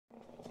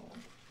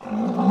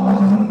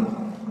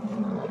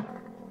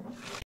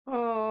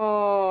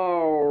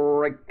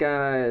Alright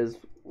guys,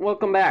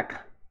 welcome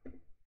back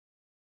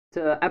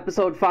to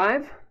episode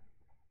 5.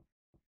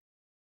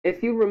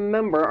 If you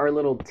remember our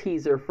little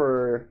teaser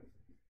from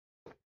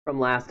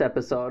last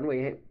episode,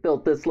 we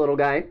built this little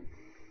guy.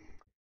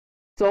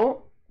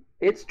 So,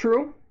 it's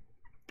true.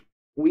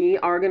 We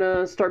are going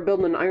to start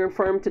building an iron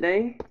farm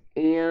today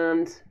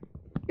and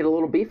get a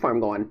little bee farm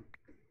going.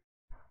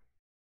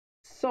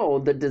 So,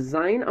 the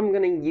design I'm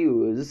going to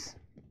use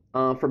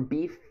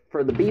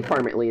for the bee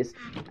farm at least,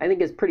 I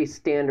think is pretty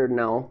standard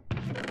now.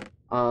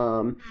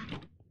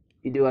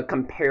 You do a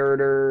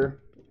comparator.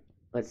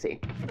 Let's see.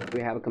 Do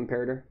we have a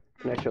comparator?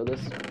 Can I show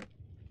this?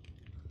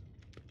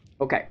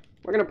 Okay,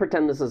 we're going to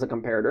pretend this is a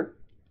comparator.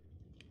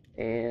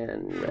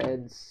 And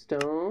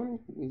redstone,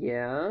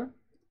 yeah.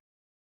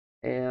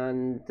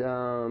 And,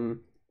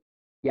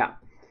 yeah.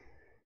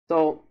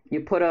 So,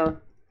 you put a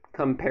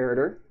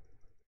comparator,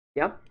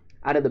 yeah,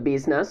 out of the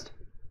bee's nest.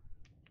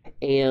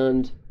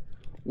 And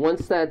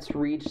once that's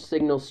reached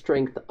signal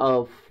strength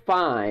of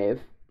 5,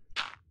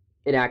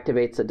 it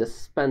activates a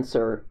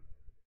dispenser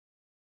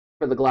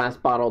for the glass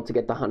bottle to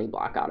get the honey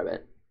block out of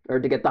it. Or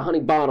to get the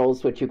honey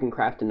bottles, which you can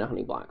craft into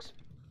honey blocks.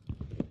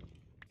 So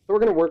we're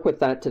going to work with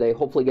that today,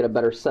 hopefully get a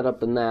better setup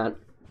than that.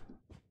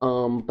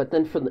 But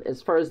then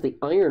as far as the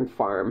iron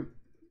farm,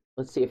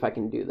 let's see if I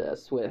can do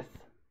this with...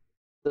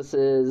 This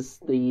is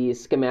the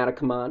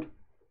Schematica mod.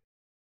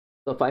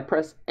 So if I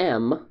press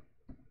M,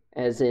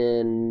 as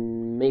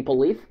in Maple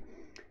Leaf,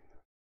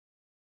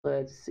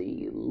 let's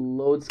see,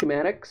 load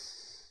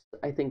schematics.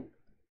 I think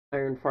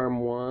iron farm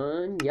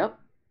 1, yep.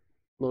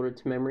 Loaded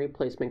to memory,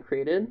 placement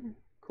created,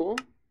 cool.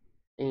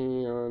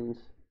 And,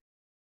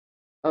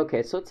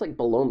 okay, so it's like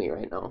below me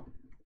right now.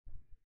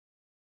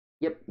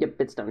 Yep,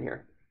 it's down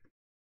here.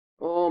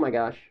 Oh my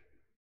gosh.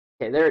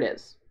 Okay, there it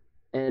is.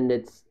 And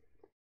it's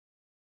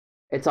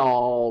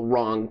all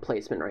wrong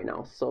placement right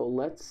now. So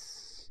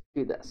let's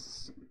do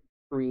this.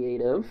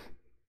 Creative.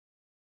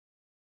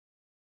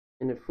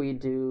 And if we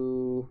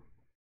do...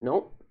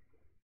 Nope.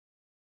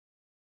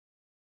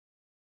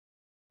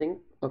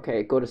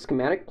 Okay, go to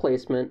schematic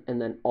placement and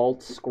then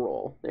alt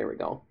scroll. There we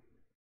go.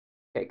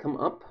 Okay, come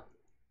up.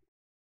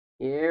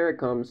 Here it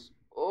comes.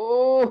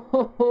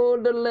 Oh,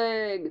 the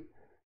leg.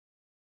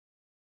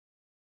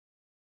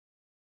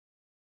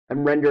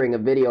 I'm rendering a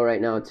video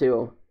right now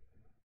too.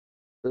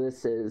 So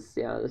this is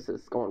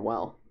going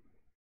well.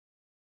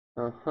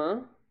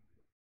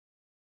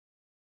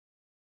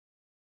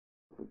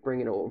 Bring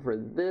it over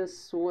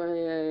this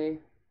way.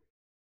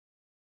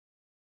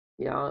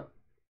 Yeah,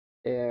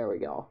 there we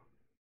go.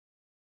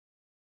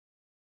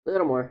 A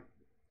little more.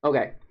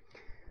 Okay.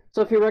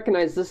 So if you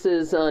recognize, this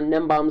is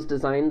Nembaum's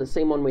design, the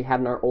same one we had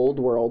in our old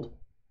world.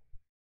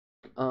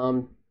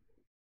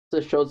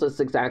 This shows us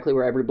exactly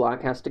where every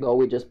block has to go.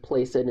 We just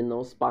place it in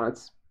those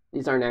spots.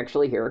 These aren't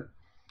actually here.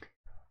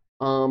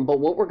 But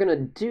what we're going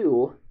to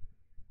do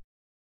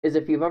is,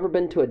 if you've ever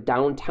been to a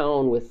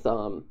downtown with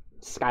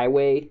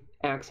skyway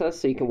access,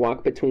 so you can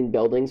walk between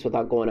buildings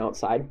without going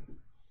outside,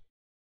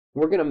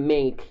 we're going to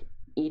make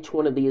each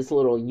one of these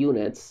little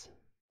units.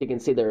 You can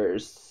see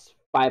there's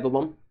 5 of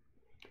them.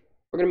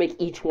 We're going to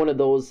make each one of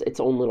those its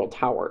own little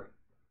tower.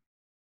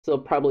 So they'll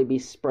probably be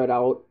spread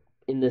out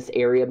in this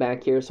area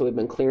back here, so we've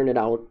been clearing it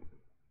out.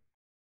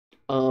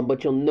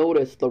 But you'll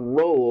notice the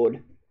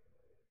road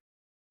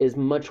is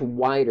much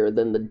wider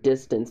than the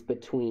distance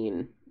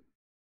between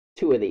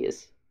 2 of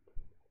these.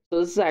 So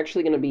this is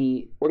actually going to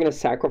be, we're going to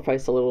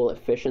sacrifice a little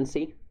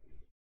efficiency.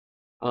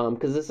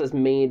 Because this is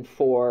made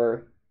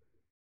for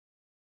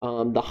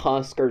the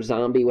husk or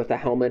zombie with a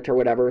helmet or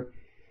whatever.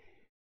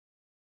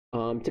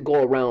 To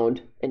go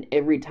around, and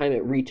every time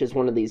it reaches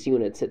one of these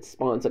units, it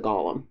spawns a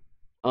golem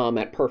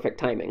at perfect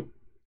timing.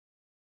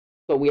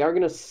 So we are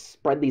going to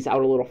spread these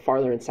out a little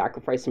farther and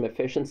sacrifice some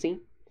efficiency.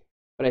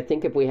 But I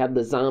think if we have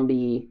the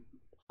zombie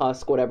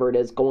husk, whatever it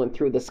is, going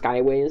through the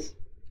skyways,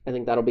 I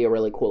think that'll be a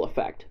really cool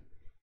effect.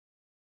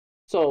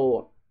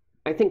 So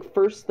I think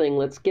first thing,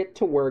 let's get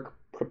to work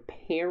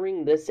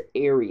preparing this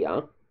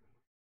area.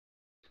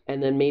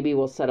 And then maybe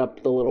we'll set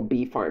up the little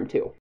bee farm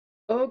too.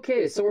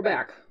 Okay, so we're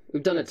back.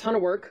 We've done a ton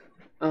of work.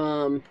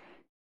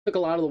 Took a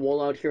lot of the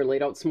wool out here,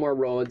 laid out some more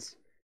roads,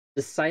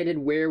 decided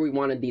where we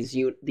wanted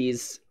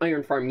these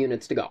iron farm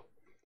units to go.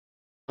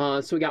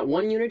 So we got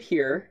 1 unit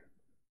here,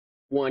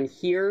 1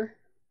 here,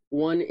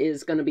 1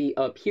 is going to be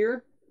up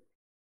here,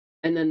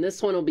 and then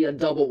this one will be a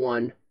double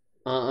one.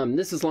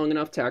 This is long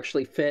enough to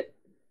actually fit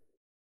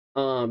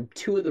 2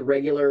 of the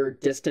regular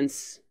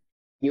distance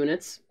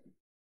units.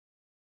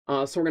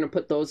 So we're going to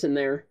put those in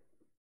there,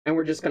 and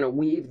we're just going to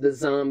weave the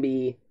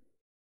zombie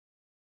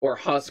or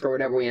husk or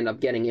whatever we end up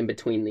getting in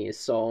between these.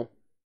 So,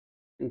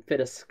 and fit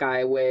a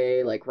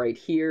skyway like right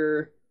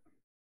here,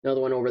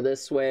 another one over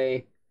this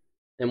way,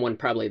 and one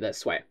probably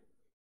this way.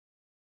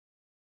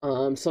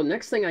 So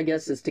next thing, I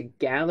guess, is to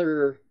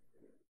gather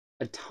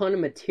a ton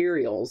of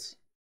materials.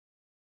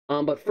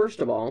 But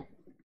first of all,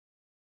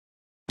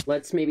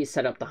 let's maybe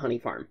set up the honey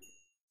farm.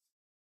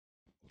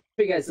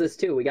 Show you guys this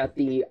too. We got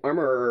the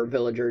armorer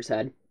villager's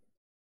head.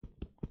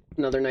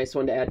 Another nice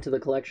one to add to the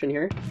collection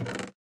here.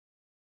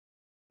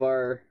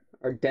 Our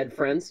dead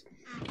friends.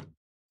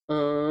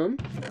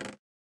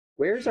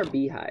 Where's our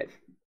beehive?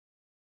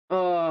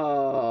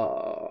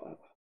 Oh.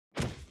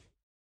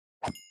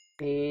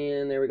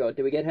 And there we go.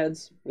 Did we get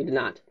heads? We did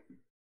not.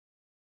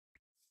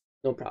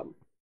 No problem.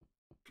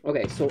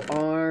 Okay, so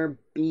our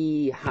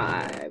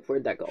beehive.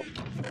 Where'd that go?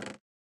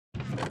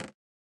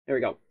 There we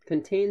go.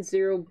 Contains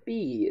 0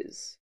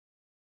 bees.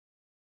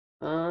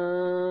 We're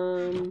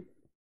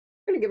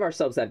gonna give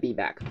ourselves that bee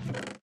back.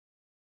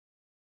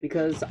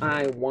 Because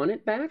I want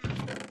it back,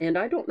 and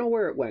I don't know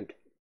where it went.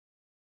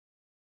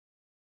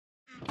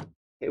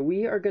 Okay,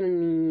 we are gonna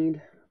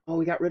need... Oh,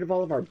 we got rid of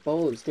all of our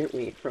bows, didn't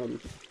we?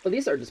 Oh,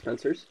 these are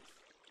dispensers.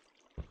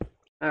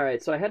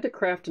 Alright, so I had to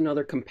craft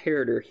another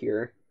comparator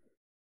here.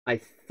 I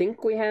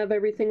think we have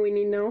everything we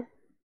need now.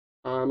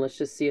 Let's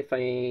just see if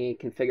I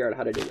can figure out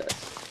how to do this.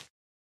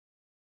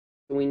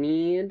 So we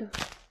need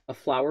a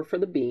flower for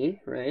the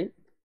bee, right?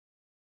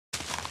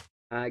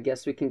 I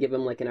guess we can give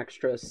him like an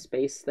extra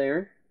space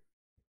there.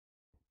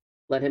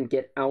 Let him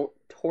get out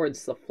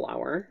towards the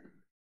flower.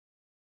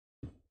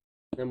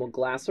 Then we'll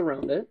glass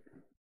around it.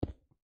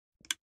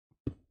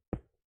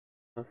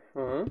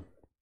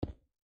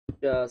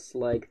 Just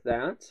like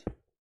that.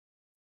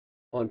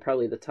 Oh, and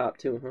probably the top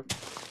too, huh?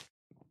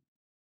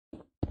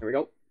 There we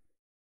go.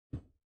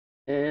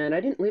 And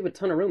I didn't leave a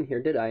ton of room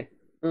here, did I?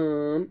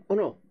 Oh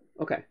no.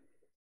 Okay.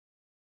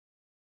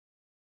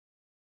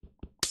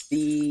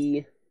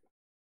 The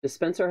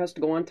dispenser has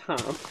to go on top.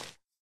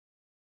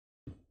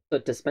 So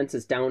it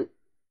dispenses down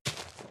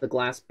the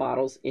glass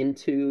bottles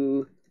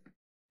into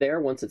there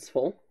once it's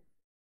full.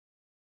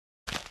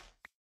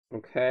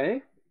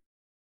 Okay.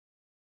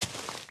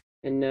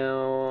 And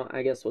now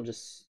I guess we'll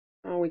just...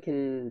 Oh,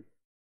 we'll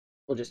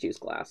just use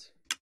glass.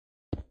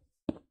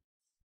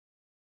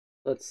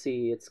 Let's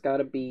see, it's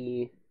gotta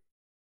be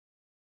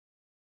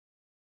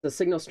the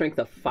signal strength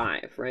of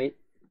 5, right?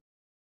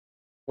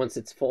 Once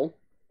it's full.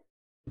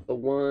 So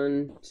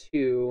 1,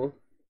 2.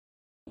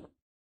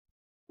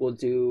 We'll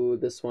do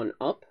this one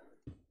up.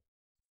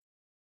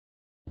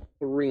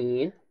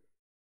 3. And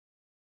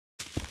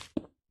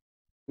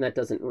that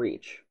doesn't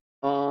reach.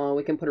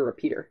 We can put a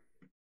repeater.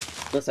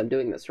 Unless I'm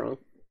doing this wrong.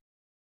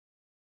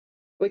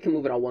 We can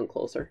move it all one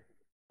closer.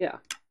 Yeah.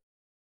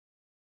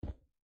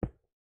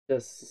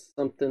 Just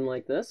something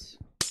like this.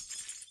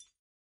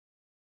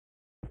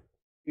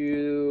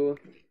 2,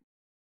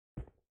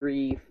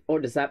 3. Oh,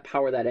 does that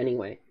power that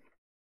anyway?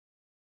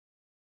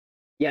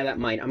 Yeah, that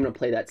might. I'm going to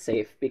play that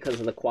safe because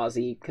of the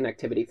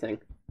quasi-connectivity thing.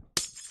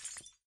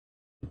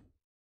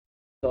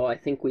 So I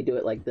think we do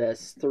it like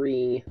this.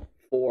 3,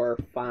 4,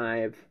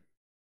 5.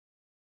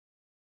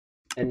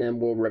 And then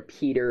we'll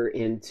repeater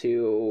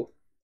into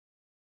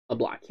a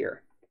block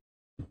here.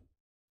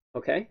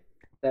 Okay,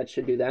 that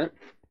should do that.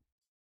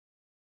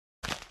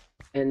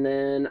 And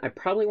then I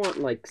probably want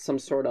like some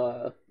sort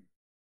of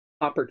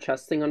copper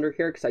chest thing under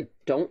here because I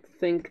don't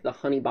think the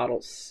honey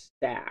bottles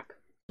stack.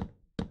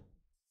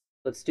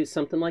 Let's do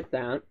something like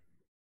that.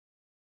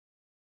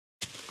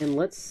 And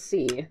let's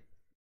see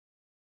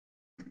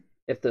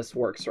if this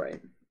works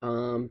right.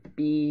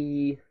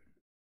 Bee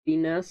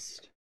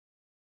nest.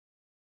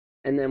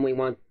 And then we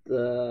want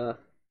the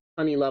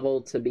honey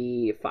level to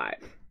be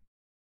 5.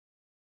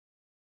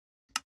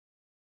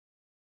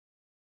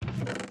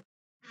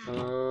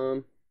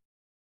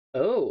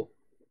 Oh.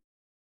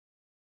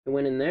 It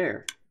went in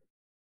there.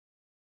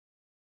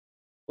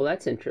 Well,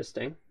 that's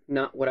interesting.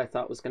 Not what I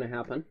thought was going to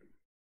happen.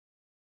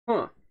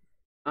 Huh.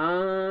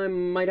 I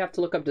might have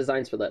to look up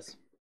designs for this.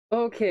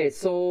 Okay,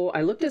 so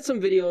I looked at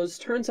some videos.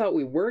 Turns out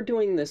we were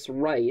doing this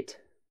right.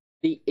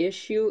 The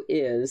issue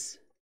is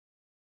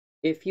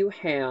if you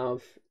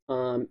have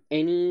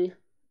any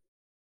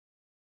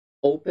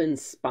open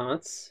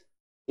spots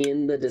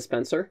in the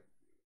dispenser,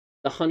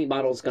 the honey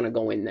bottle is going to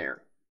go in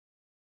there.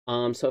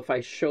 So if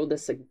I show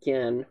this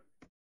again,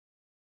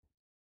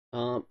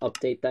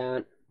 update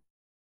that,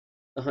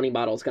 the honey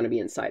bottle is going to be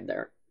inside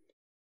there.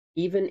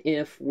 Even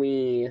if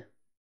we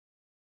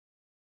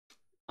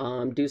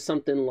do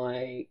something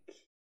like,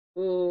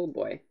 oh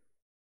boy,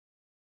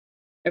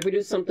 if we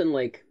do something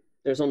like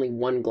there's only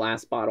one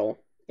glass bottle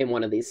in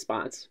one of these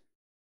spots,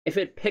 if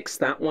it picks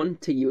that one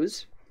to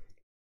use,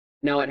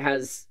 now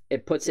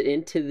it puts it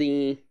into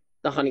the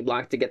honey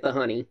block to get the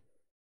honey.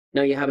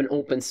 Now you have an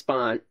open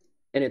spot,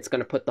 and it's going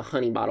to put the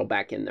honey bottle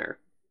back in there.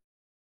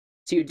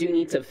 So you do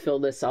need to fill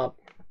this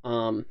up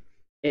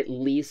at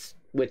least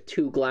with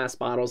 2 glass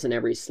bottles in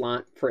every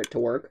slot for it to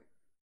work.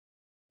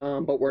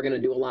 But we're going to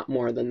do a lot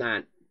more than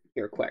that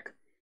here quick.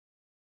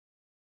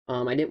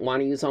 I didn't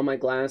want to use all my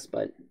glass,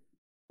 but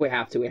we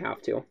have to, we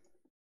have to.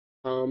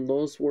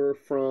 Those were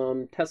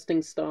from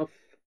testing stuff.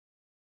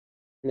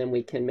 And then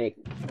we can make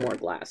more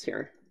glass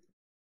here.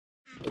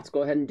 Let's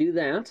go ahead and do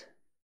that.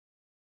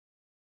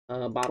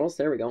 Bottles,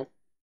 there we go.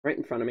 Right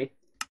in front of me.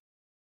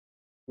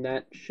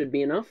 That should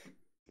be enough.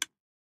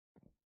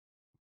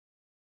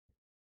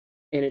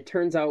 And it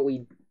turns out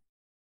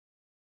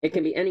it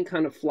can be any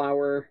kind of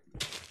flower,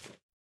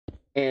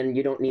 and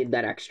you don't need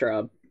that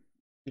extra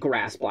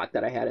grass block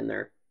that I had in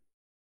there.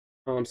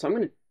 So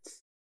I'm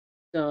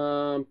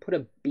gonna put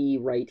a B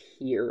right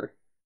here.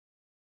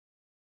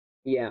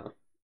 Yeah.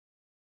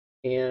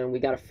 And we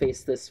gotta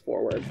face this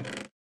forward.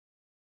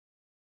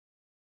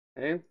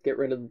 Okay, get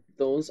rid of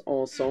those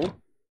also.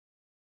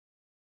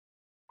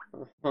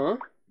 Uh-huh.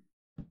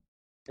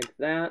 Like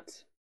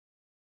that.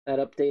 That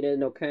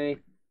updated, okay.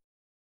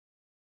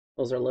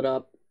 Those are lit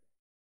up.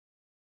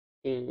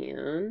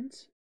 And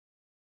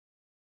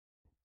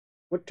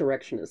what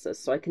direction is this?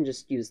 So I can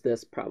just use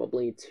this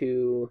probably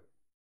to...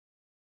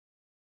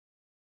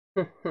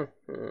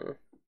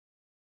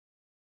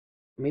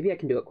 Maybe I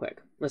can do it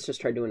quick. Let's just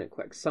try doing it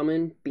quick.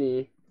 Summon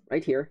B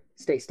right here.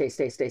 Stay. Stay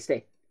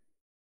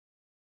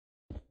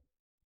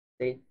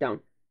down.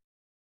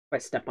 If I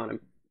step on him.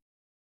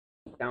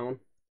 Down.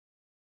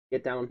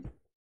 Get down.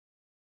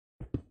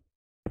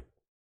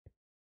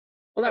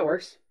 Well, that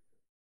works.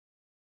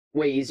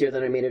 Way easier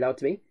than I made it out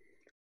to be.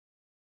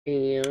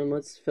 And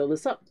let's fill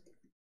this up.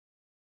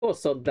 Cool,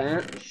 so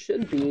that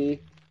should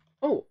be...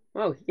 Oh,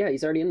 yeah,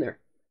 he's already in there.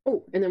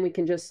 Oh, and then we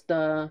can just,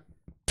 Yeah,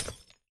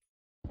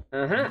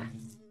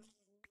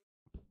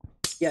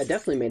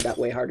 definitely made that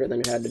way harder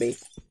than it had to be.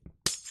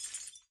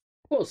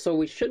 Cool, so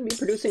we should be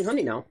producing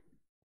honey now.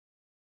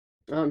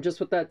 Just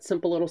with that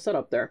simple little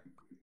setup there.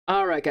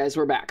 Alright guys,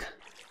 we're back.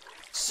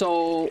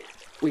 So,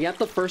 we got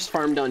the first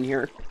farm done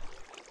here.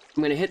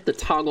 I'm gonna hit the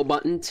toggle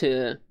button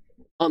to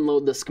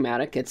unload the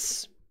schematic.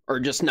 Or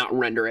just not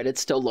render it,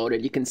 it's still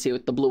loaded. You can see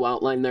with the blue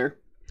outline there.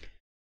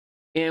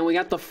 And we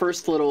got the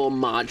first little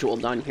module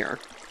done here.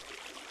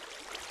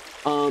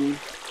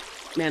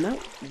 Man, that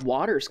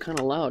water's kind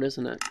of loud,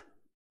 isn't it?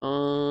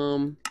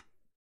 Oh,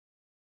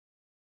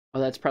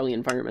 that's probably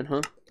environment,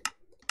 huh?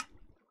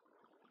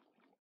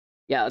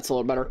 Yeah, that's a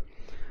little better.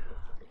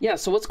 Yeah,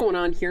 so what's going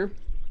on here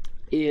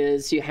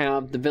is you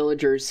have the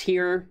villagers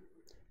here.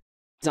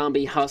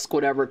 Zombie husk,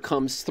 whatever,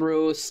 comes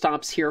through,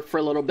 stops here for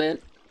a little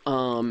bit.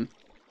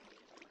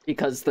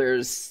 Because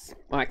there's...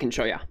 Well, I can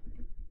show you.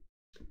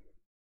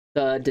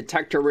 The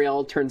detector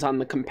rail turns on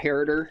the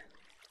comparator.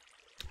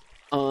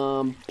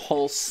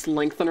 Pulse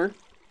lengthener.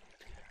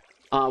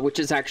 Which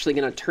is actually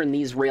going to turn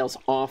these rails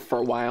off for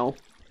a while.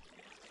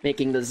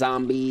 Making the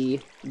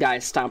zombie guy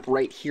stop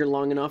right here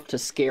long enough to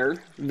scare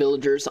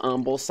villagers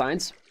on both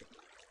sides.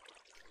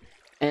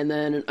 And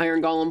then an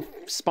iron golem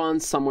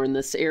spawns somewhere in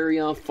this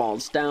area,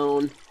 falls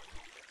down.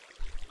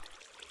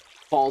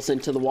 Falls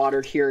into the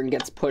water here and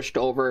gets pushed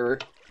over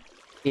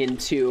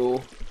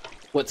into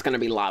what's going to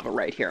be lava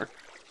right here.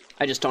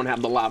 I just don't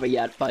have the lava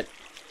yet, but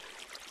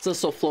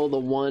this will flow the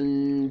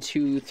 1,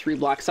 2, 3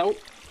 blocks out.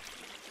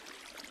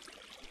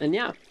 And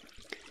yeah.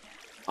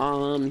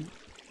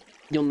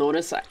 You'll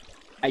notice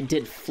I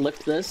did flip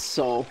this,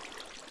 so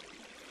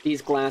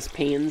these glass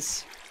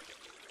panes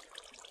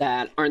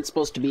that aren't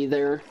supposed to be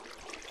there,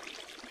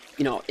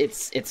 you know,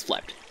 it's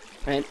flipped.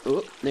 Right?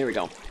 Oop, there we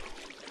go.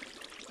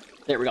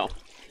 There we go.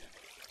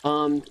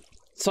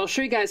 So I'll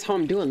show you guys how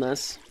I'm doing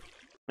this.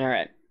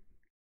 Alright.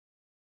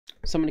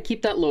 So I'm going to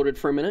keep that loaded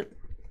for a minute.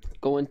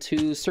 Go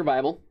into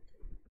survival.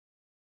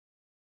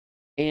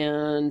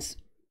 And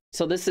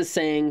so this is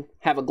saying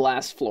have a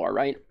glass floor,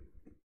 right?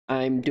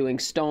 I'm doing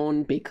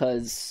stone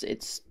because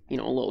it's, you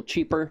know, a little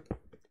cheaper.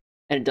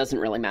 And it doesn't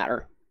really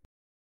matter.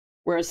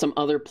 Whereas some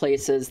other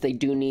places, they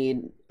do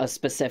need a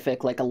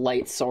specific, like a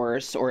light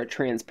source or a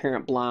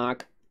transparent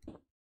block.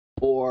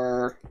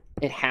 Or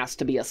it has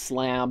to be a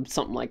slab,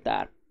 something like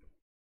that.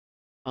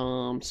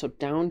 So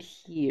down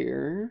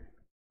here...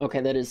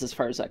 Okay, that is as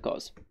far as that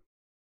goes.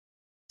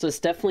 So this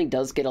definitely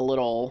does get a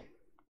little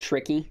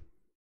tricky.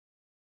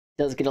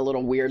 Does get a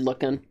little weird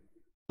looking.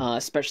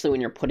 Especially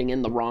when you're putting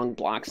in the wrong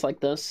blocks like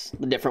this.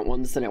 The different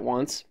ones than it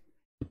wants.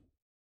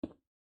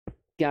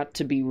 Got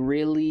to be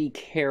really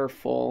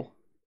careful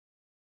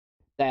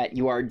that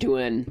you are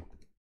doing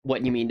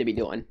what you mean to be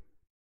doing.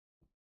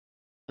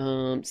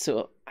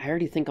 So I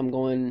already think I'm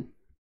going...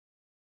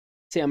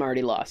 See, I'm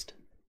already lost.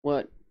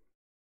 What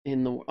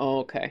in the... Oh,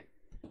 okay.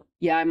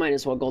 Yeah, I might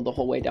as well go the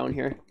whole way down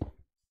here.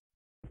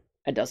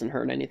 It doesn't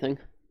hurt anything.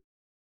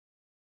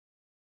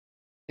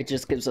 It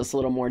just gives us a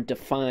little more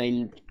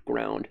defined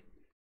ground.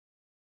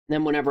 And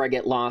then whenever I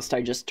get lost,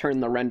 I just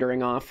turn the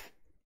rendering off.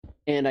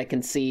 And I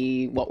can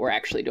see what we're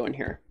actually doing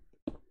here.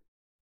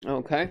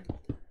 Okay.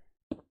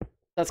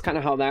 That's kind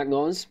of how that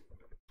goes.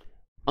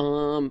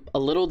 A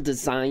little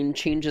design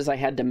changes I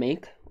had to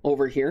make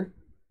over here.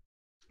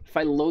 If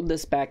I load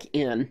this back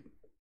in,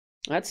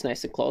 that's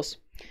nice and close.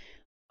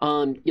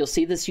 You'll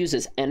see this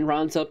uses end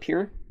rods up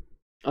here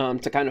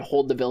to kind of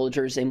hold the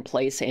villagers in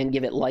place and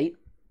give it light.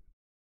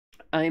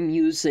 I'm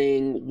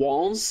using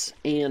walls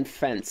and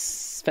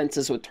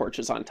fences with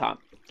torches on top.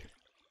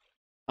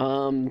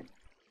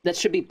 That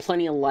should be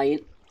plenty of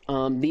light.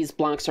 These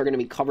blocks are going to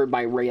be covered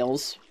by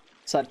rails,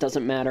 so that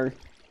doesn't matter.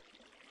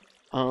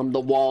 The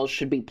walls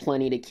should be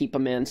plenty to keep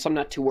them in, so I'm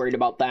not too worried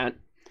about that.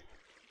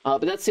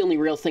 But that's the only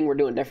real thing we're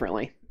doing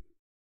differently.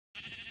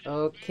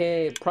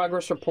 Okay,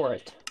 progress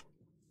report.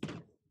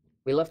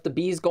 We left the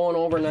bees going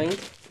overnight.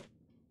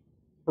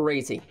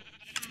 Crazy.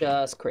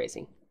 Just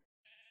crazy.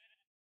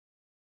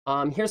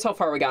 Here's how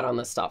far we got on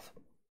this stuff.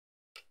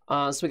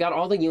 So we got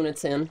all the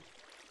units in,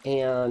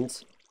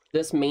 and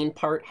this main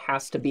part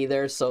has to be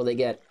there so they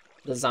get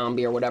the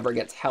zombie or whatever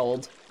gets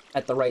held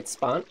at the right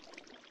spot.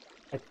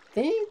 I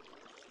think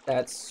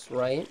that's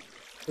right,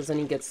 because then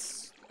he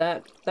gets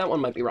that one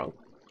might be wrong.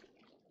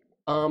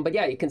 But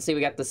yeah, you can see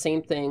we got the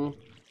same thing.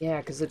 Yeah,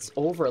 because it's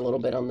over a little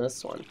bit on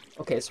this one.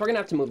 Okay, so we're gonna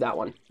have to move that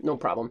one, no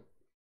problem.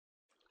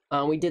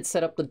 We did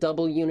set up the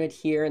double unit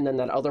here and then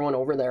that other one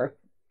over there.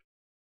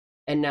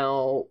 And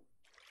now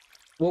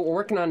what we're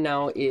working on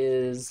now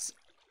is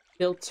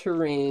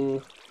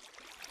filtering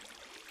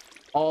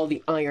all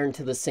the iron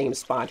to the same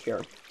spot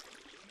here.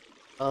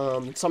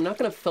 So I'm not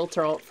going to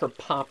filter out for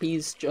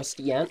poppies just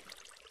yet.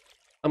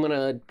 I'm going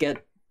to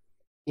get,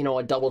 you know,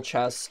 a double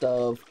chest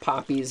of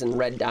poppies and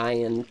red dye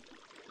and,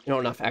 you know,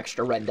 enough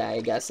extra red dye,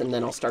 I guess, and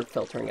then I'll start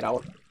filtering it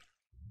out.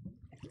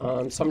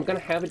 So I'm going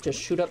to have it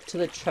just shoot up to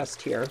the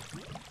chest here.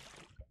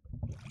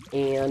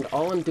 And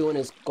all I'm doing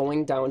is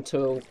going down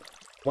to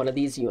one of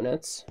these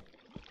units.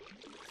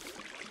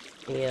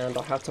 And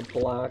I'll have to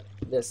block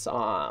this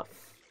off.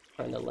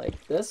 Kind of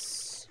like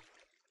this.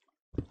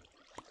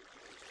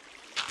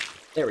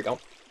 There we go.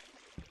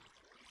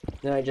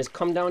 Then I just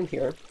come down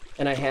here,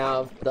 and I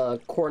have the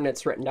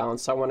coordinates written down,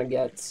 so I want to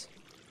get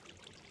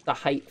the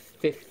height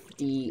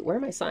 50... Where are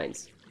my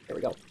signs? There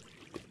we go.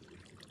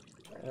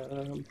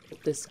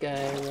 Put this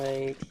guy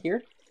right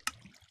here.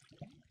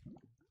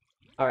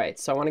 Alright,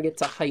 so I want to get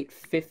to height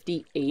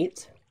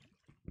 58.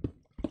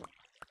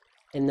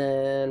 And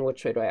then,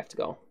 which way do I have to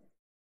go?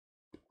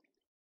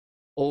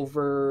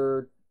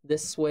 Over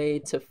this way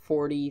to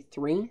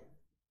 43?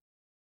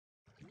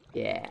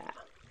 Yeah.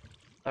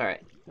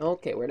 Alright.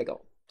 Okay, where to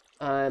go?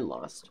 I'm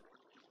lost.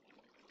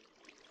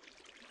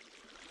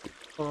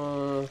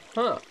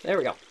 There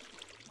we go.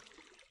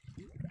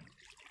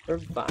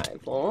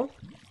 Survival.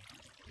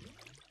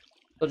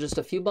 So just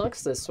a few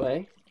blocks this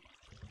way.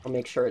 I'll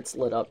make sure it's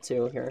lit up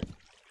too here.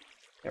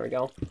 There we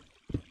go.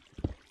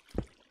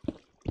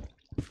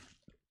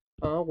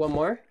 One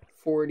more.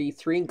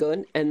 43,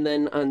 good. And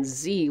then on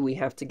Z, we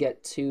have to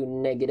get to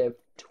negative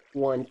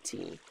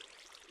 20.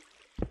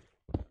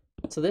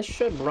 So this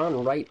should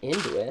run right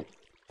into it,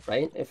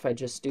 right? If I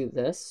just do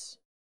this.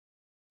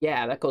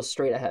 Yeah, that goes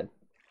straight ahead.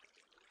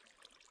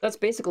 That's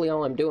basically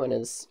all I'm doing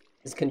is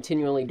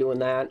continually doing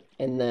that.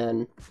 And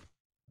then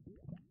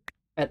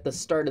at the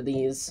start of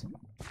these,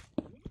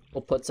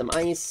 we'll put some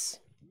ice.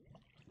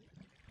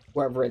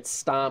 Wherever it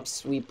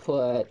stops, we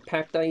put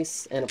packed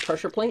ice and a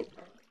pressure plate.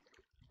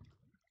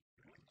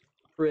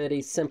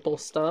 Pretty simple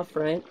stuff,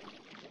 right?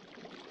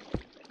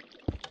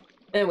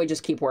 And we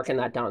just keep working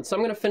that down. So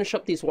I'm going to finish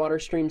up these water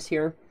streams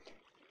here.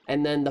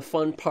 And then the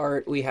fun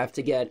part, we have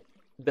to get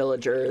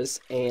villagers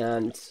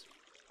and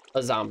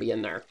a zombie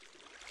in there.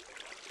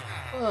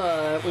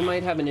 But we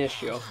might have an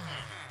issue.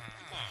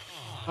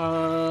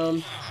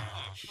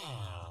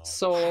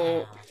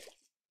 So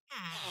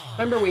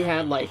remember we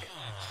had like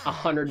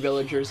 100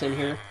 villagers in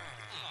here?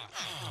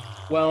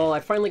 Well,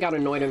 I finally got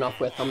annoyed enough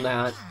with them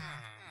that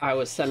I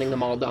was sending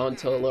them all down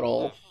to a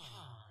little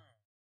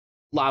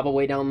lava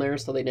way down there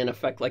so they didn't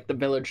affect like the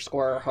village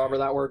score or however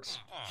that works.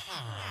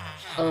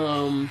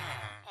 But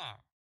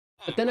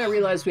then I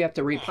realized we have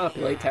to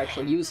repopulate to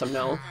actually use them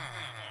now.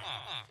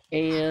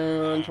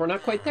 And we're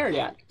not quite there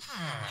yet.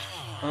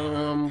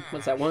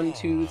 What's that? 1,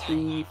 2,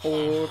 3,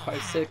 4,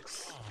 5,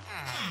 6.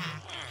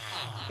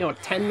 You know,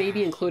 10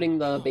 maybe, including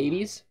the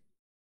babies.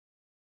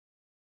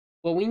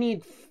 Well, we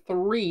need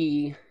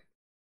 3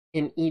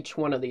 in each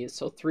one of these.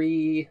 So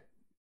 3,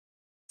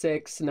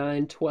 6,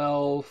 9,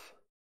 12,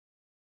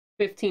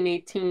 15,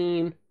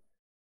 18,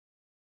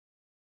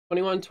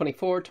 21,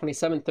 24,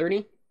 27,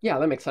 30. Yeah,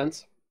 that makes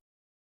sense.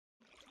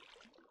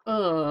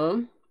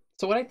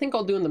 So what I think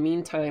I'll do in the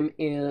meantime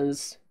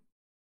is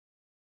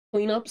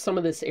clean up some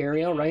of this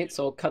area, right?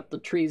 So cut the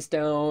trees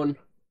down,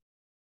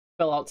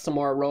 fill out some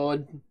more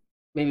road,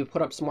 maybe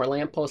put up some more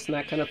lampposts and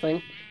that kind of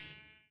thing.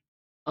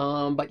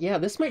 But yeah,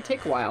 this might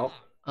take a while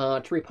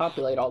to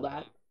repopulate all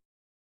that.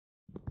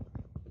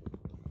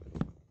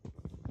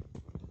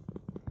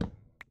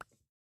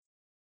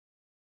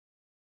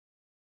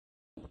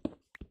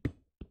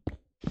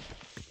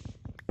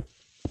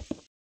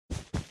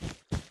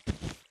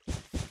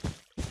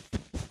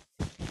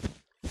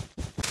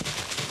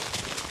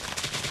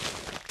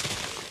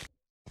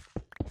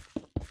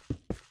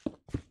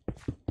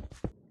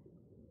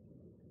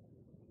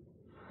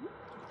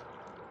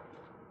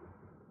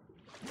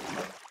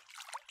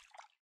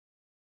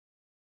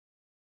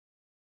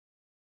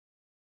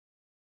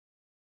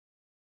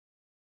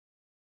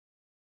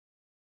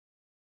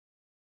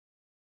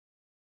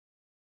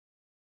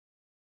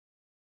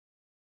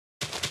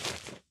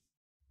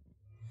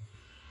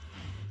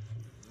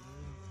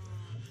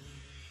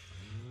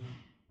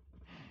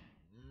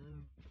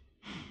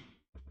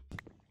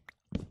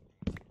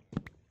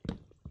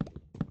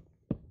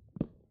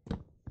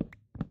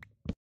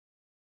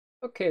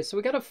 Okay, so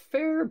we got a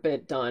fair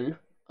bit done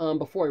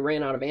before we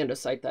ran out of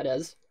andesite, that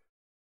is.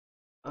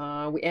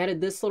 We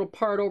added this little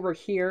part over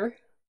here.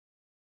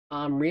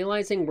 I'm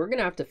realizing we're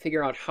gonna have to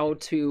figure out how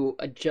to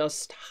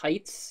adjust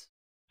heights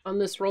on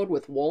this road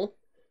with wool,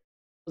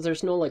 because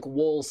there's no like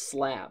wool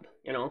slab,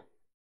 you know.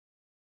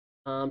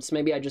 So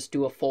maybe I just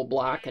do a full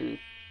block and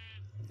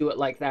do it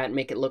like that and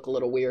make it look a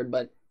little weird,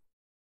 but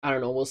I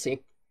don't know, we'll see.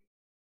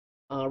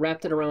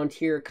 Wrapped it around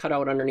here, cut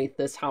out underneath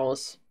this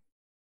house.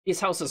 These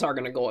houses are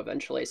gonna go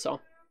eventually,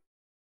 so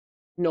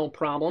no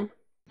problem.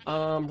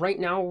 Right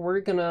now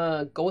we're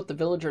gonna go with the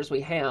villagers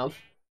we have.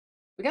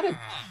 We got a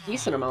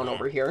decent amount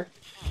over here.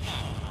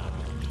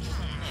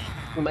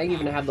 We might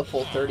even have the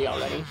full 30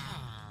 already.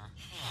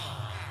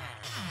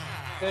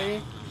 Okay,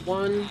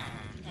 1,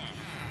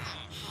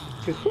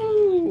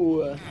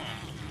 2,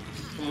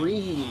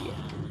 3.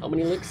 How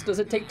many licks does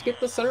it take to get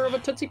the center of a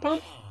Tootsie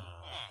Pop?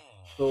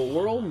 The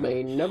world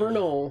may never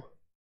know.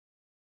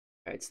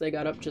 Alright, so they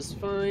got up just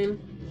fine.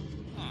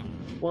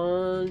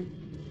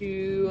 1,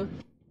 2.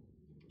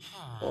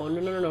 Oh,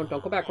 no,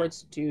 don't go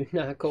backwards. Do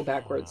not go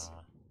backwards.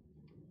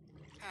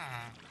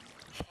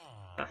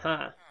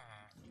 Aha.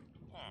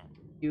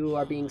 You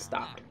are being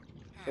stopped.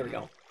 There we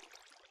go.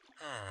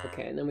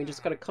 Okay, and then we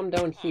just gotta come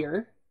down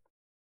here.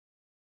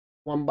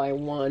 1 by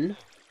 1.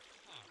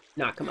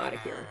 Knock him out of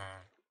here.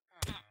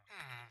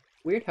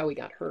 Weird how he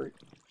got hurt.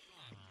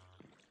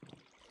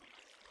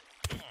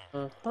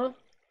 Uh-huh.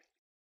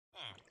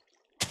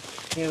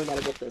 And we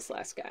gotta get this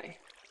last guy.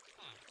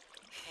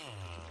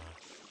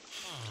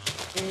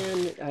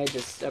 And I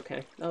just...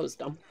 okay, that was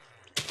dumb.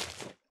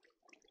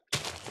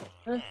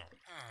 Huh.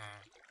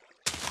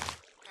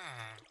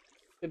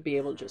 Should be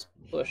able to just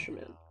push him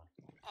in.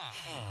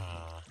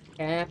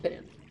 Tap it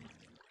in.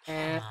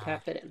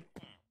 Tap it in.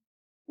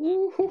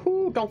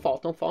 Woo-hoo-hoo! Don't fall,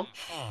 don't fall.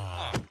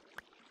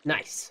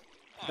 Nice.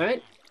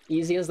 Alright,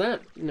 easy as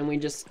that. And then we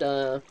just,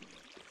 do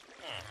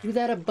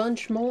that a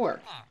bunch more.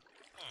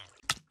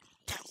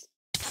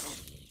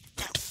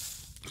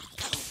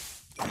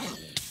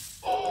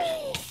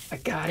 I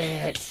got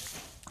it!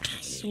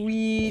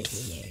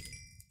 Sweet!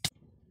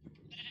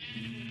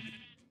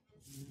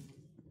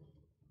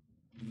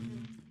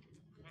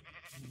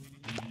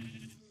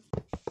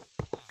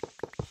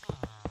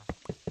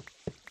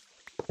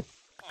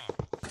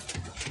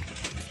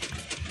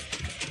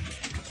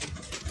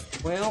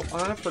 Well,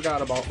 I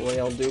forgot about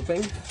rail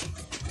duping.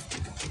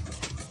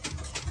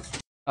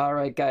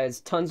 Alright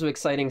guys, tons of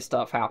exciting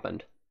stuff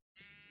happened.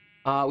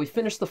 We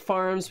finished the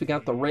farms, we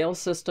got the rail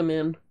system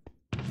in,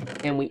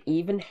 and we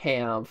even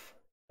have... do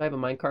I have a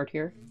minecart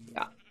here?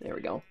 Yeah, there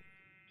we go.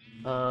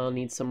 I'll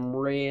need some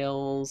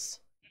rails.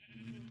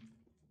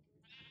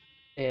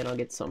 And I'll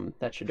get some,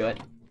 that should do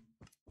it.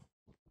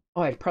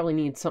 Oh, I probably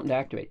need something to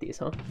activate these,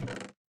 huh?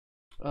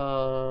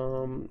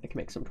 I can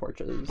make some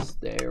torches.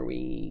 There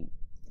we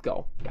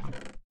go. Yeah.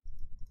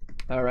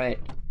 Alright.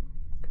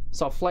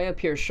 So I'll fly up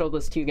here, show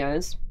this to you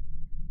guys.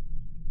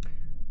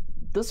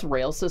 This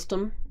rail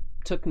system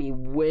took me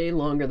way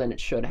longer than it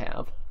should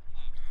have.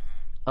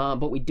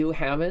 But we do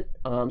have it.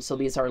 So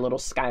these are little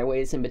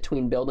skyways in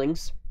between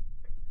buildings.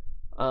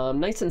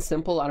 Nice and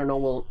simple. I don't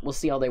know, we'll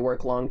see how they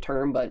work long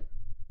term, but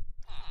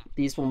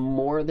these will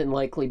more than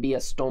likely be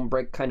a stone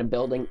brick kind of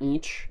building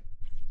each.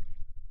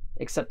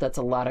 Except that's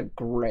a lot of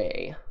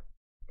gray.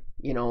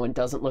 You know, it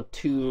doesn't look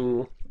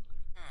too...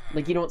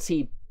 like, you don't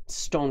see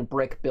stone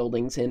brick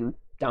buildings in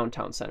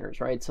downtown centers,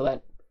 right? So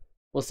that...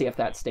 we'll see if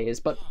that stays,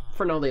 but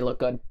for now they look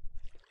good.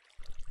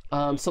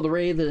 So the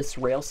way this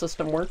rail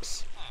system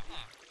works...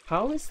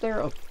 how is there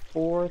a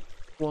fourth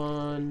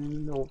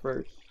one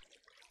over...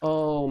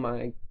 oh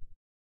my...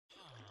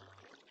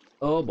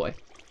 oh boy.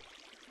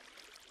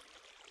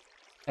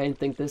 I didn't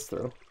think this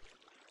through.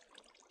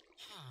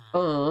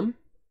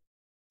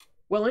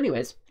 Well,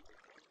 anyways.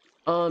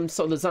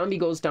 So the zombie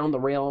goes down the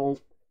rail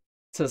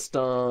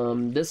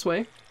system this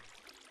way.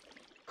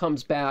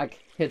 Comes back,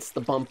 hits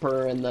the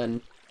bumper, and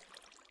then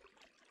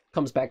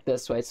comes back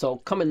this way. So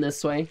coming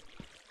this way,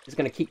 he's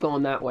going to keep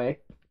going that way.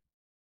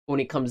 When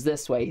he comes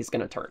this way, he's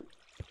going to turn.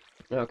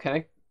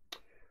 Okay?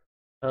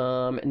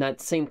 And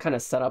that same kind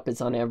of setup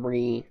is on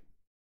every...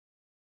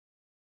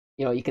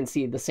 you know, you can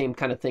see the same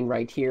kind of thing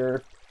right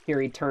here. Here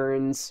he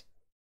turns.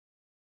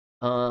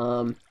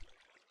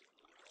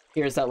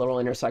 Here's that little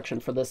intersection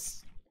for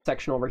this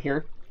section over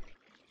here.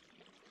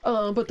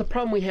 But the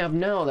problem we have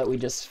now that we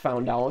just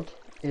found out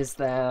is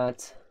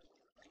that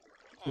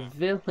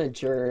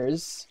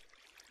villagers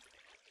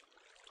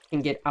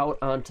can get out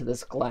onto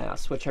this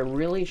glass, which I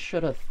really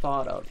should have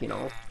thought of, you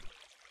know.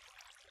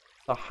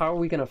 So how are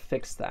we gonna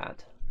fix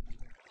that?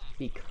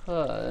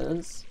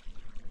 Because,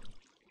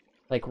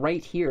 like,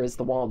 right here is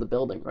the wall of the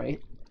building, right?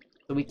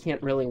 So we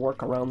can't really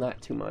work around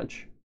that too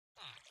much.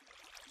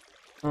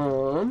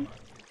 Well,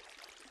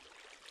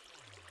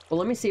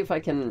 let me see if I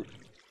can...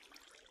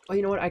 oh,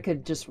 you know what? I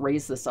could just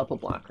raise this up a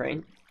block,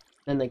 right?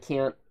 Then they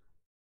can't...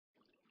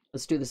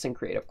 let's do this in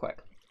creative quick.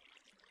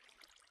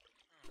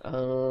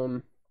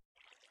 Okay,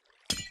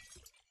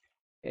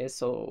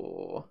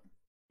 so...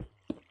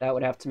 that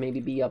would have to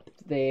maybe be up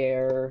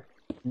there,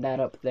 that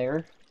up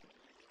there.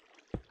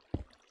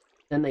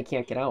 Then they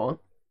can't get out.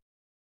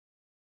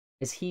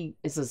 Is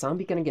the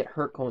zombie gonna get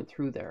hurt going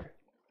through there?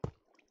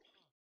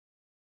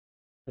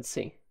 let's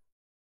see.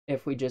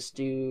 If we just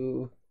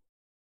do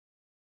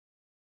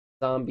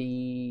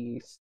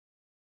zombie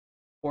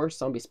or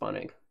zombie spawn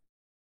egg.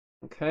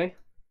 Okay.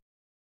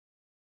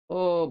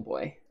 Oh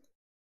boy.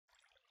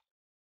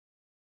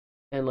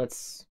 And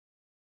let's,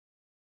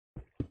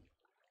 so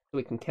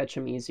we can catch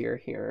him easier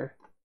here.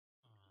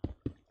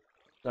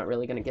 Not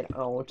really gonna get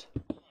out.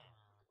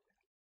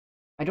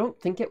 I don't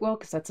think it will,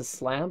 because that's a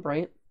slab,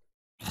 right?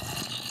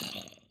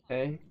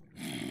 Okay.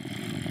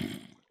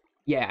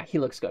 Yeah, he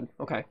looks good.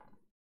 Okay.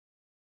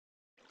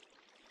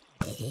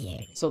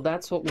 So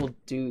that's what we'll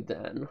do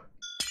then.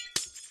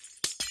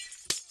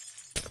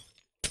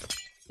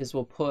 Is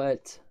we'll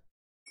put...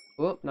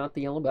 Oh, not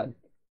the yellow bed.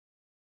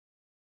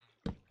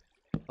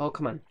 Oh,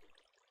 come on.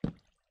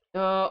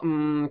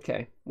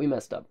 Okay. We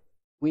messed up.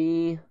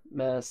 We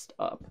messed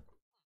up.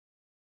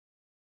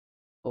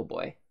 Oh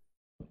boy.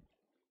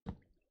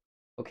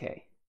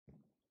 Okay.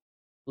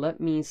 Let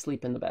me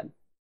sleep in the bed.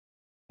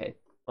 Okay.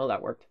 Well,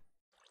 that worked.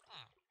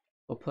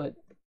 We'll put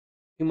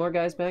 2 more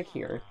guys back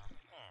here.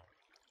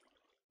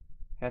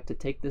 Have to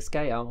take this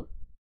guy out.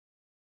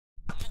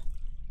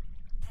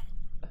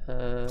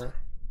 Huh?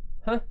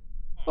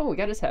 Oh, we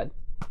got his head.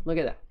 Look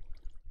at that.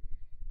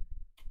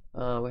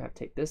 We have to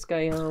take this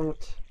guy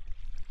out.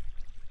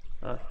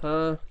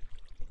 Uh-huh.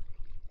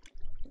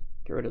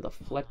 Get rid of the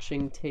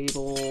fletching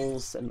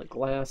tables and the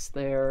glass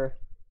there.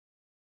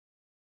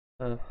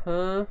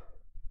 Uh-huh.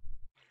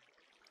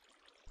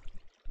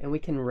 And we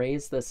can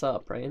raise this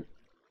up, right?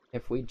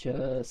 If we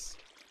just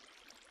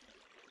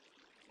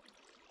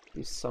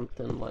do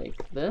something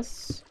like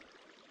this.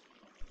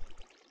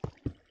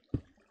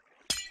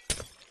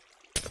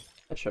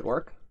 That should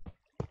work.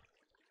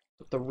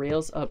 Put the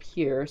rails up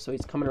here, so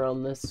he's coming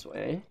around this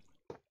way.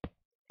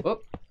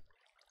 Whoop.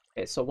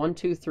 Okay, so 1,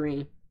 2,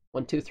 3.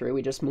 1, 2, 3.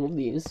 We just moved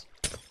these.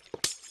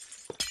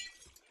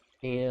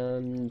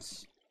 And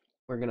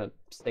we're gonna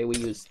say we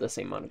use the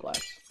same amount of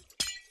glass.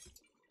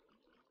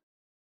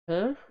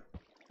 Huh?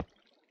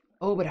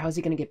 Oh, but how's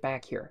he gonna get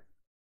back here?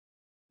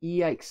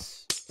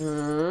 Yikes.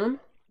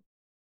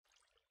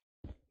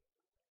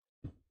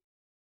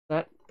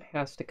 That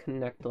has to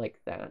connect like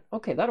that.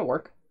 Okay, that'll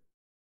work.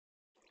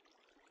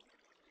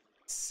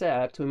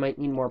 Except we might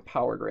need more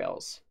powered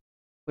rails,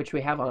 which we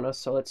have on us,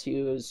 so let's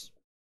use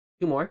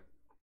 2 more.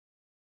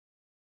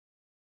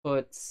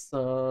 Put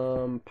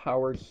some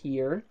power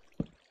here.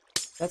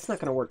 That's not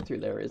gonna work through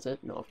there, is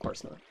it? No, of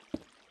course not.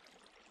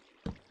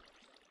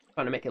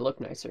 Trying to make it look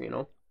nicer, you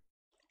know?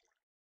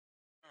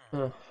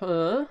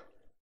 Uh-huh.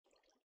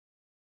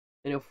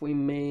 And if we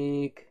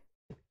make...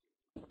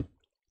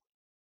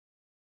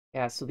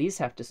 Yeah, so these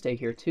have to stay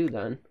here too,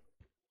 then.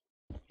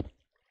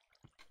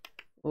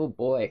 Oh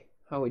boy,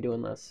 how are we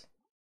doing this?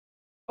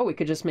 Oh, we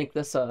could just make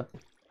this a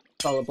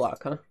solid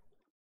block, huh?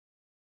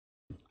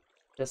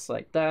 Just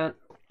like that.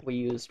 We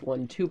used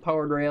 1, 2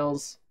 powered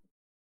rails.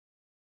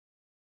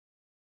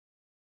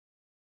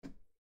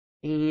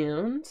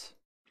 And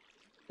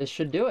this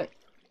should do it.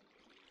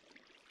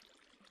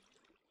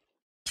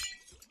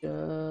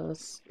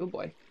 Just, oh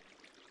boy.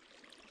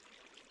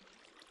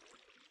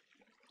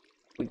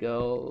 We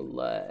go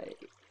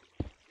like,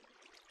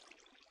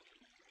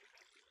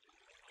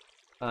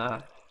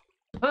 oh,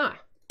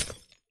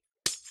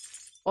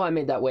 I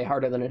made that way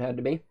harder than it had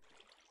to be.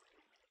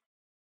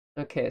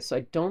 Okay, so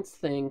I don't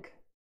think,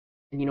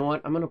 and you know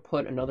what? I'm gonna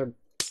put another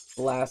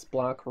glass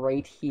block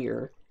right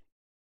here.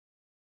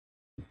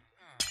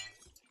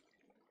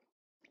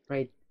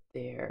 Right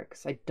there,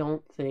 because I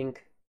don't think,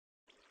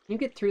 can you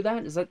get through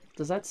that?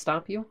 Does that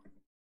stop you?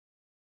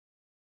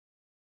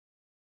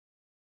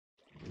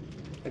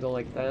 I go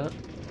like that.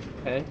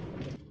 Okay.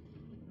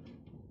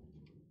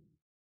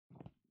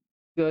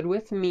 Good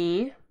with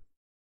me.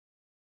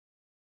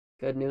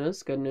 Good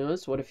news, good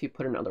news. What if you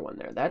put another one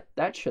there?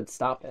 That should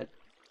stop it.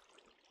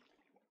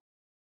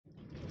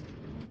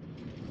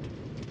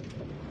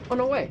 Oh,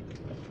 no way.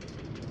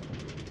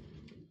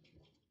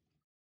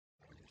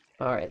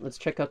 Alright, let's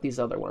check out these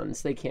other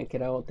ones. They can't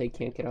get out, they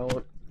can't get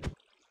out.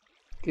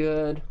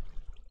 Good.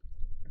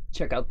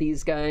 Check out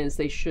these guys,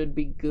 they should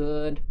be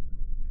good.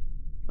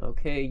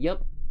 Okay,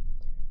 yep.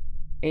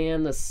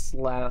 And this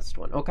last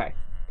one, okay.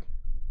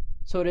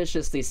 So it is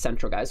just these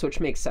central guys,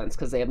 which makes sense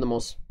because they have the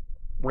most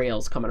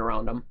rails coming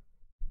around them.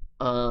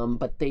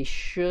 But they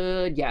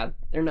should, yeah,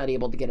 they're not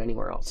able to get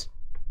anywhere else.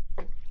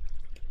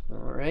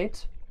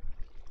 Alright.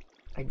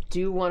 I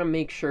do want to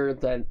make sure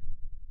that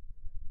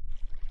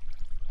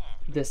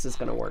this is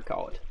going to work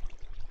out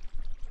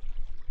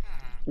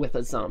with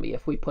a zombie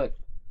if we put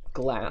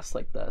glass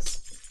like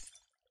this.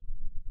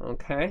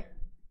 Okay.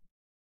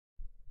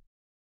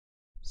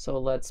 So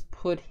let's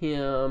put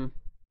him...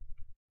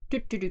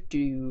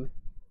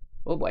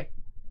 Oh boy.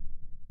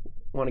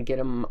 Want to get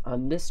him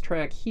on this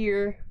track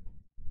here.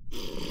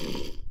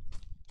 Do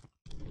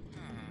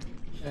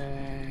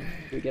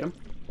we get him?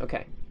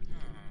 Okay.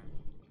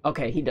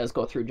 Okay, he does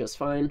go through just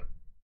fine.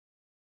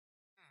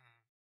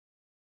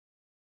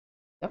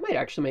 That might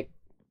actually make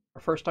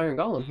our first iron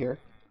golem here.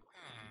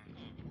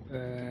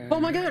 Oh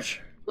my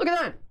gosh! Look at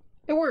that!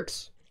 It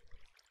works!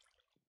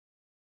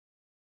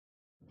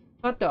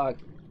 Hot dog.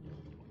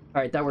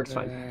 Alright, that works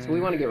fine. So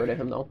we want to get rid of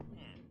him, though.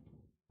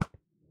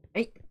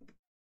 Hey!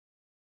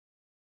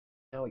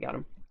 Now we got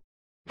him.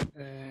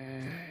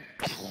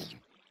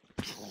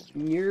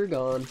 You're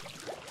gone.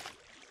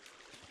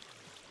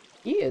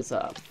 He is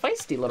a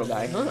feisty little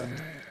guy, huh?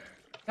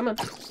 Come on.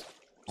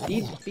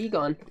 Be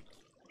gone.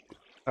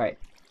 Alright.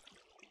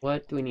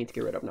 What do we need to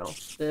get rid of now?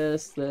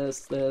 This.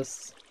 A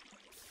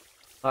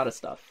lot of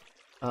stuff.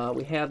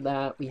 We had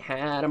that. We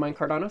had a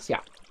minecart on us?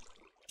 Yeah.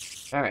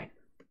 Alright.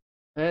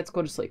 Let's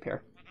go to sleep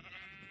here.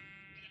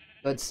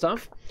 Good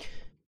stuff.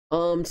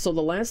 So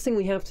the last thing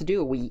we have to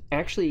do, we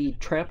actually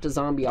trapped a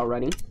zombie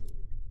already.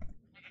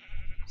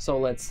 So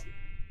let's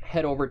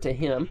head over to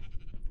him.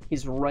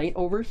 He's right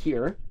over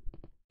here.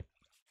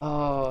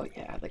 Oh,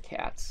 yeah, the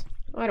cats.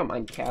 I don't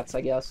mind cats,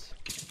 I guess.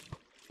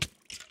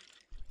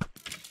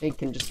 They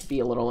can just be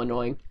a little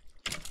annoying.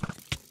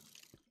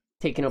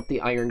 Taking up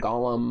the iron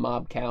golem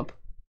mob cap.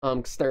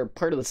 Because they're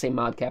part of the same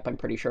mob cap, I'm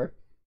pretty sure.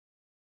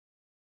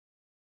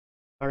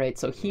 Alright,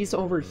 so he's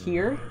over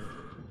here.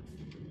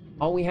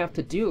 All we have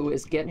to do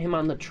is get him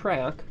on the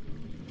track.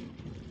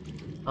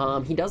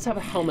 He does have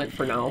a helmet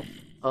for now,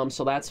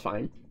 so that's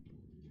fine.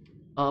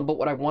 But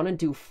what I want to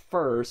do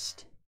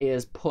first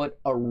is put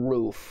a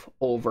roof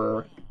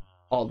over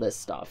all this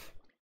stuff.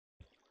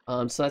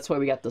 So that's why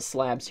we got the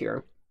slabs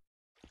here.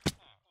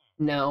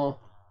 Now,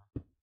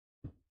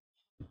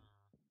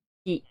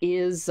 he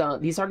is,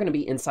 these are going to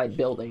be inside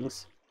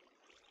buildings,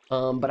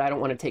 but I don't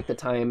want to take the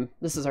time.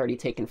 This has already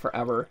taken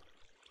forever.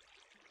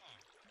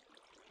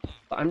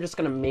 But I'm just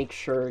going to make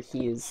sure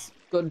he's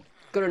good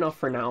enough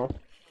for now,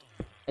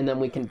 and then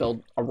we can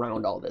build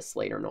around all this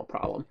later, no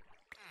problem.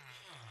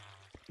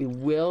 We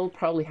will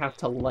probably have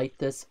to light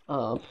this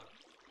up.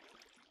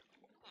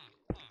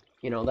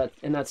 You know,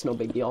 that's no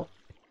big deal.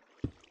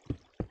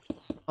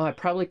 Oh, I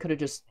probably could have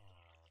just...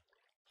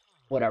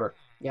 Whatever.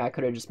 Yeah, I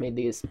could have just made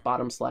these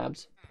bottom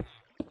slabs.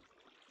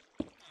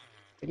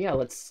 But yeah,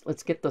 let's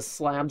get the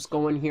slabs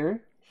going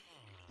here.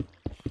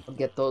 I'll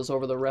get those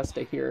over the rest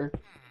of here.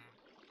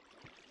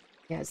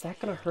 Yeah, is that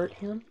gonna hurt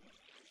him?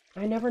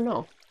 I never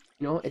know.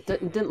 You know, it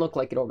didn't look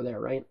like it over there,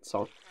 right?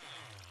 So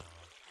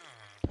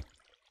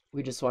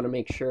we just want to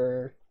make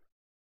sure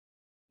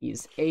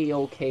he's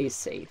a-okay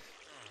safe.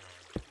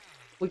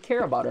 We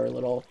care about our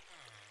little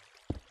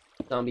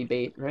zombie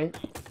bait, right?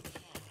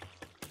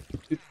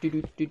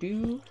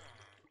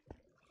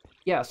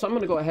 Yeah, so I'm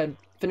gonna go ahead,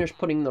 finish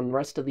putting the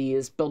rest of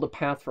these, build a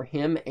path for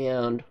him,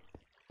 and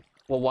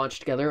we'll watch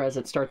together as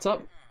it starts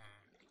up.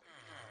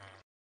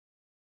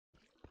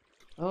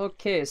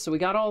 Okay, so we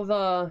got all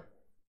the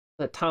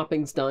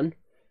toppings done.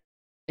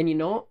 And you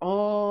know,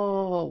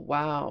 oh,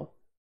 wow.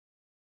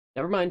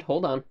 Never mind,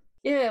 hold on.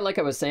 Yeah, like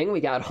I was saying, we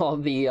got all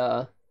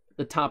the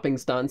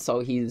toppings done,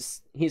 so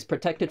he's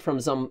protected from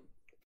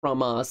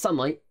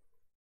sunlight.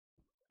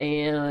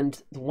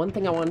 And the one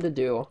thing I wanted to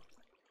do,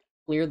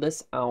 clear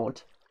this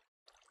out.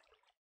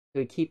 Do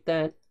we keep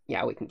that?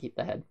 Yeah, we can keep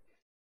the head.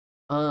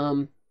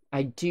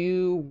 I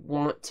do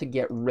want to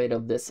get rid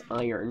of this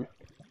iron.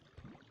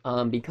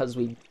 Because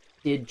we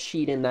did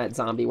cheat in that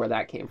zombie where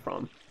that came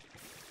from.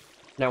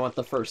 And I want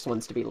the first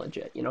ones to be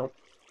legit, you know?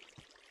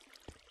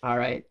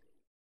 Alright.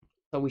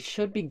 So we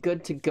should be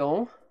good to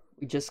go.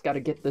 We just gotta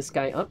get this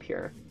guy up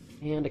here.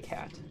 And a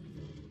cat.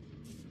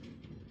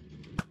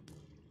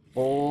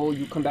 Oh,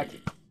 you come back.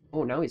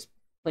 Oh, now he's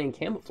playing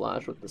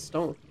camouflage with the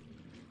stone.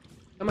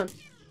 Come on.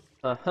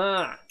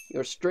 Aha!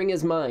 Your string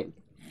is mine.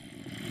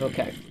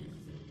 Okay.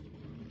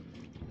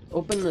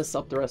 Open this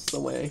up the rest of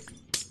the way.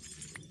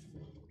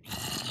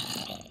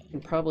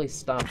 Can probably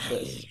stop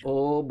this.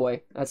 Oh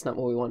boy, that's not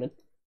what we wanted.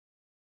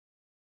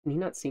 Can he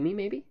not see me,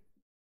 maybe?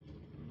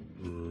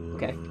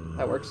 Okay,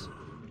 that works.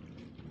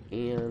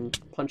 And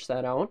punch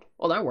that out.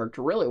 Oh, that worked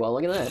really well,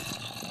 look at that.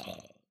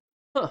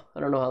 Huh, I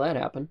don't know how that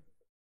happened.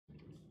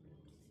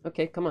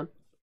 Okay, come on.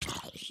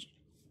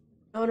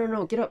 No, no,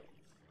 no, get up.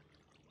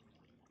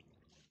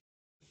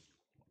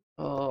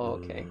 Oh,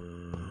 okay.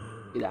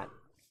 Do that.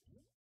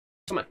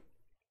 Come on.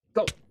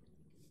 Go!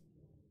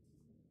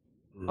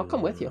 I'll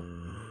come with you.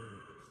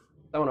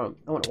 I wanna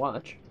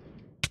watch.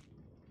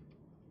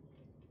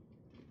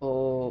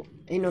 Oh,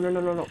 hey, no, no, no,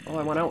 no, no. Oh,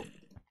 I want out.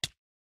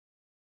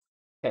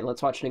 Okay,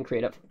 let's watch it in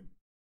creative.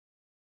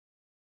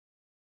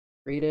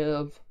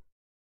 Creative.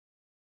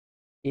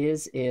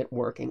 Is it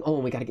working? Oh,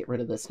 we gotta get rid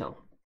of this now.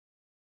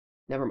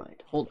 Never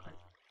mind. Hold on.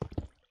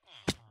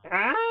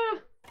 Ah!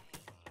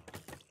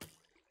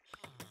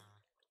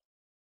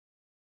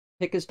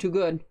 Pick is too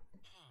good.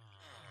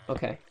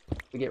 Okay.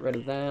 We get rid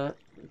of that.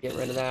 We get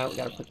rid of that. We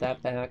gotta put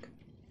that back.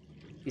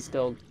 He's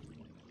still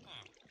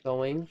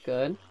going.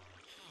 Good.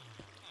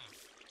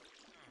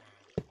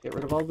 Get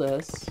rid of all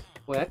this.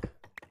 Quick.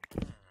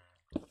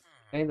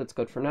 Okay, that's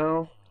good for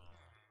now.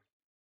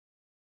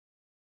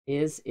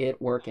 Is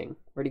it working?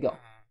 Where'd he go?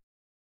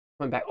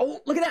 Going back.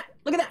 Oh, look at that!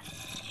 Look at that!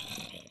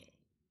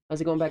 How's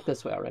he going back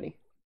this way already?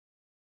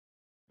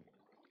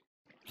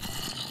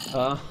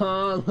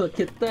 Uh-huh,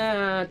 look at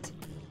that!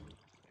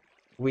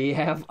 We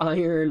have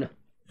iron!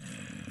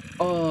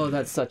 Oh,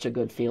 that's such a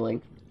good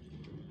feeling.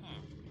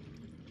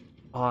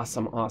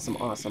 Awesome, awesome,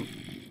 awesome.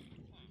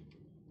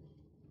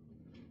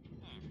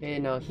 Okay,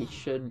 now he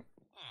should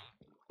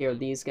hear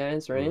these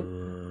guys, right?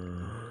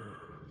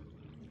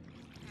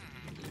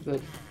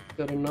 Good,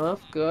 good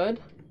enough, good.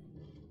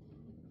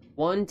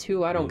 1,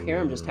 2, I don't care,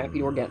 I'm just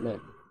happy we're getting it.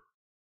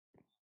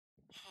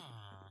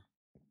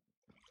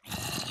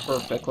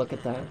 Perfect, look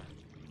at that.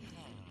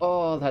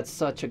 Oh, that's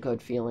such a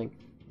good feeling.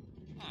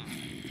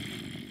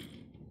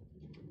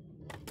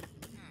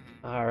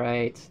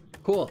 Alright,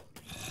 cool.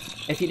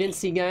 If you didn't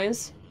see,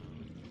 guys...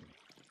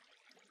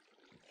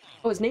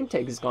 Oh, his name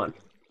tag is gone.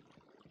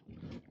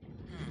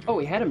 Oh,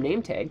 we had him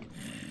name tag.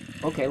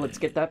 Okay, let's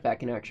get that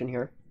back in action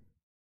here.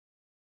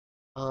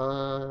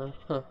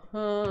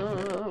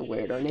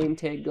 Where'd our name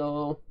tag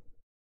go?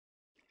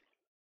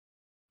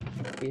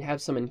 We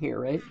have some in here,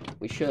 right?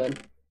 We should.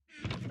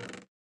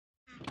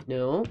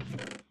 No.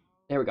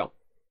 There we go.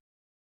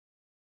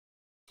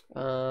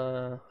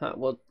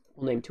 We'll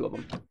name 2 of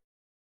them.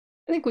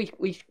 I think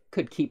we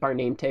could keep our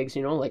name tags,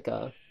 you know, like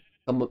a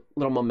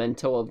little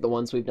memento of the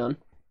ones we've done.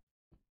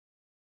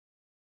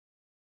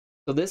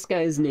 So this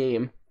guy's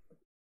name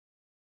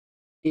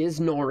is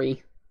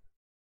Nori.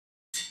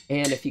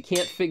 And if you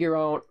can't figure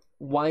out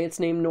why it's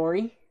named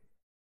Nori,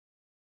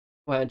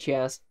 why don't you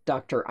ask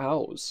Dr.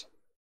 Owls?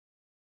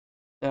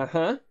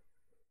 Uh-huh.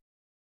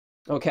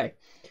 Okay,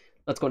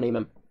 let's go name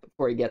him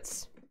before he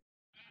gets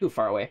too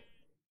far away.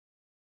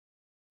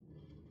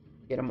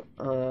 Get him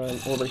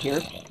over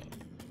here.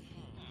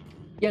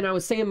 Yeah, and I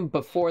was saying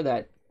before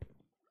that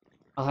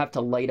I'll have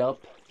to light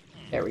up.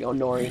 There we go,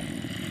 Nori.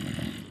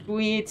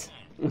 Sweet.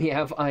 We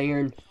have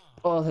iron.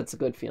 Oh, that's a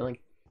good feeling.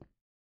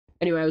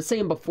 Anyway, I was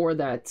saying before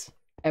that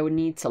I would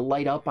need to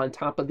light up on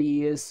top of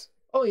these.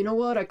 Oh, you know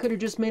what? I could have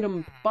just made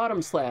them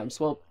bottom slabs.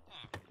 Well,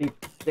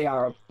 they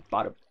are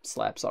bottom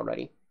slabs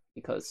already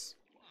because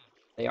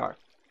they are.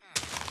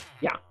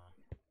 Yeah.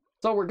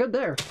 So we're good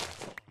there.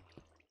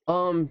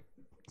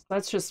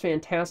 That's just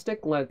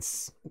fantastic.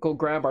 Let's go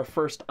grab our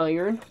first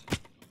iron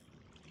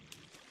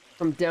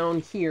from down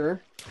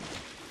here.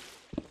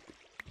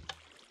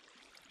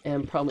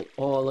 And probably,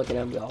 oh, look at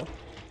him go.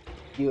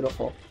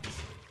 Beautiful.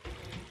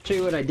 Show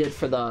you what I did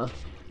for the,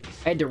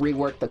 I had to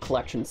rework the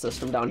collection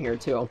system down here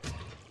too.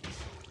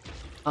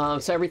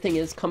 So everything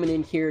is coming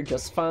in here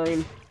just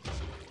fine.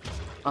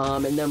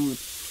 And then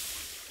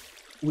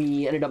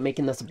we ended up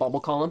making this a bubble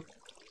column.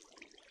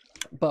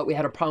 But we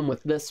had a problem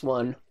with this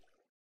one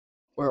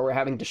where we're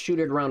having to shoot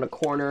it around a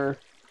corner,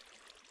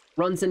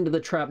 runs into the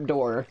trap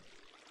door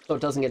so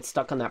it doesn't get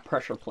stuck on that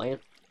pressure plate,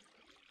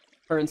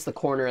 turns the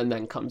corner, and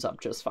then comes up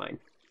just fine.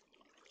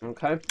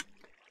 Okay?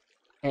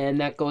 And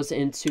that goes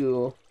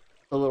into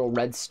the little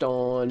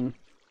redstone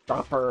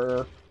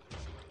dropper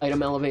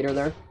item elevator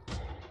there.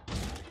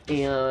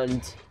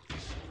 And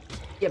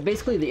yeah,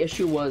 basically the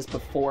issue was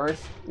before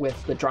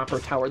with the dropper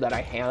tower that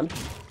I had.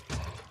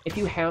 If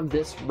you have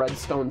this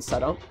redstone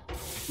setup,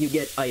 you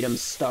get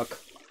items stuck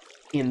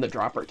in the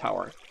dropper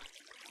tower.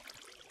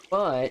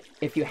 But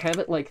if you have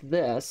it like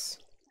this,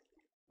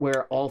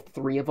 where all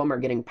 3 of them are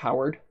getting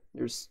powered,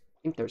 I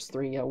think there's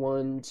 3, yeah,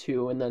 1,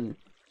 2, and then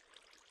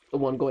the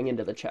one going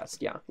into the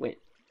chest, yeah, wait,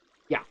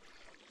 yeah.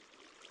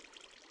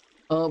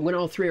 When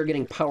all 3 are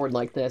getting powered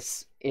like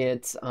this,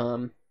 it's,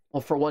 well,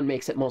 for one,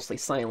 makes it mostly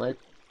silent,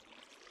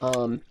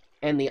 and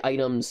the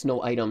items,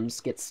 no items,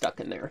 get stuck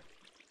in there,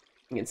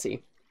 you can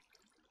see.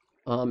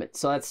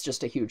 So that's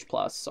just a huge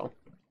plus, so.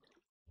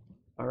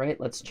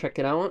 Alright, let's check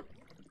it out.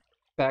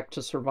 Back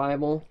to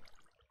survival.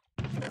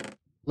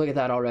 Look at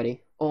that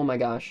already. Oh my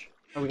gosh.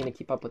 How are we gonna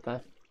keep up with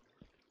that?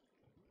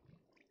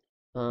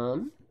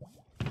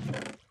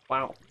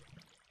 Wow.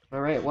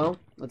 Alright, well,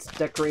 let's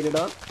decorate it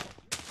up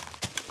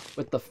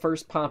with the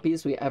first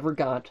poppies we ever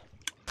got.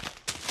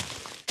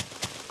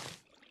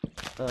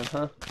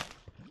 Uh-huh.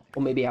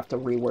 We'll maybe have to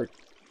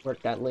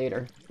work that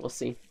later. We'll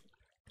see.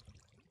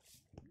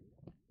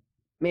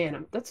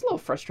 Man, that's a little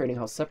frustrating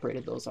how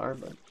separated those are,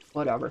 but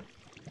whatever.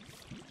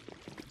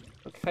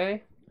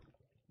 Okay.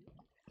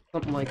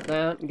 Something like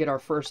that. Get our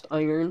first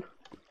iron.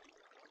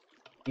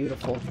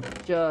 Beautiful.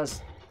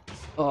 Just...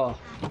 oh.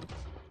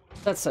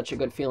 That's such a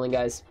good feeling,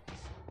 guys.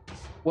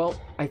 Well,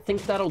 I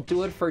think that'll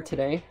do it for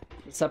today.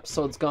 This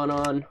episode's gone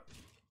on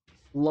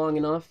long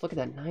enough. Look at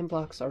that, 9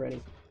 blocks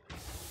already.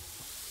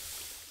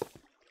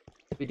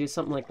 Did we do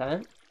something like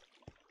that?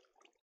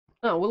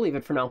 No, we'll leave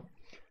it for now.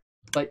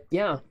 But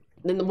yeah,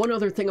 then the one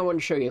other thing I want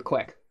to show you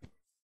quick.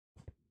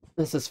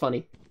 This is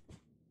funny.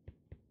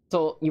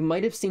 So you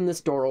might have seen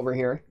this door over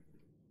here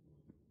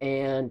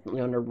and you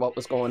wonder what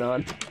was going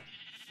on.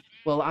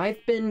 Well,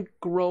 I've been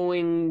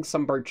growing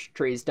some birch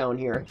trees down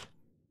here,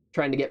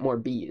 trying to get more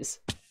bees.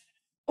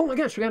 Oh my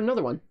gosh, we got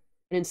another one.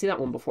 I didn't see that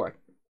one before.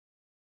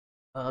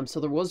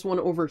 So there was one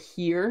over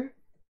here.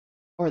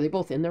 Oh, are they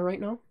both in there right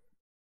now?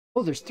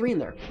 Oh, there's 3 in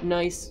there.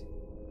 Nice.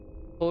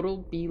 Total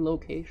bee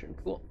location.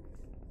 Cool.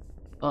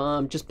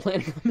 Just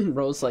planting them in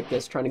rows like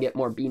this, trying to get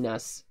more bee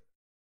nests.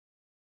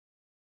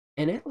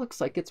 And it looks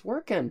like it's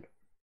working.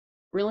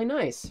 Really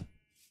nice.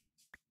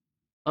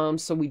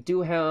 So we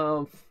do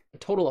have a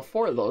total of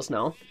 4 of those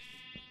now.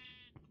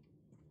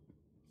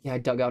 Yeah, I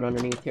dug out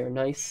underneath here.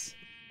 Nice.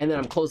 And then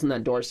I'm closing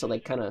that door so they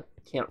kind of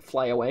can't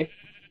fly away.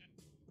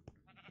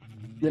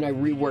 Then I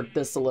reworked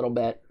this a little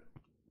bit.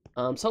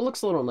 So it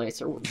looks a little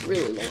nicer. We're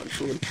really low on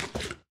food.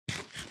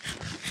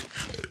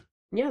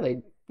 Yeah,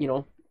 they, you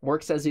know,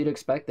 works as you'd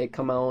expect. They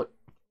come out,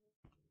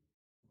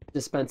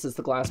 dispenses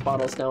the glass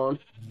bottles down.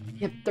 We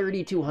have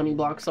 32 honey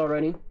blocks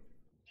already.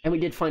 And we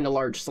did find a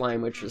large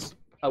slime, which is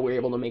how we were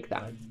able to make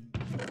that.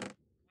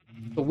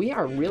 But we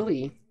are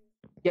really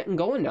getting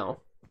going now.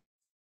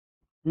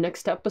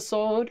 Next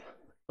episode,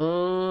 I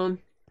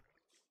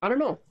don't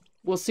know.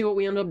 We'll see what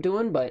we end up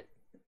doing, but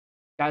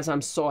guys,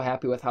 I'm so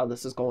happy with how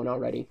this is going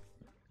already.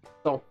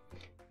 So,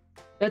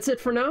 that's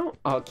it for now.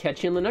 I'll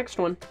catch you in the next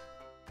one.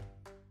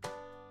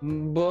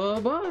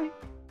 Bye-bye.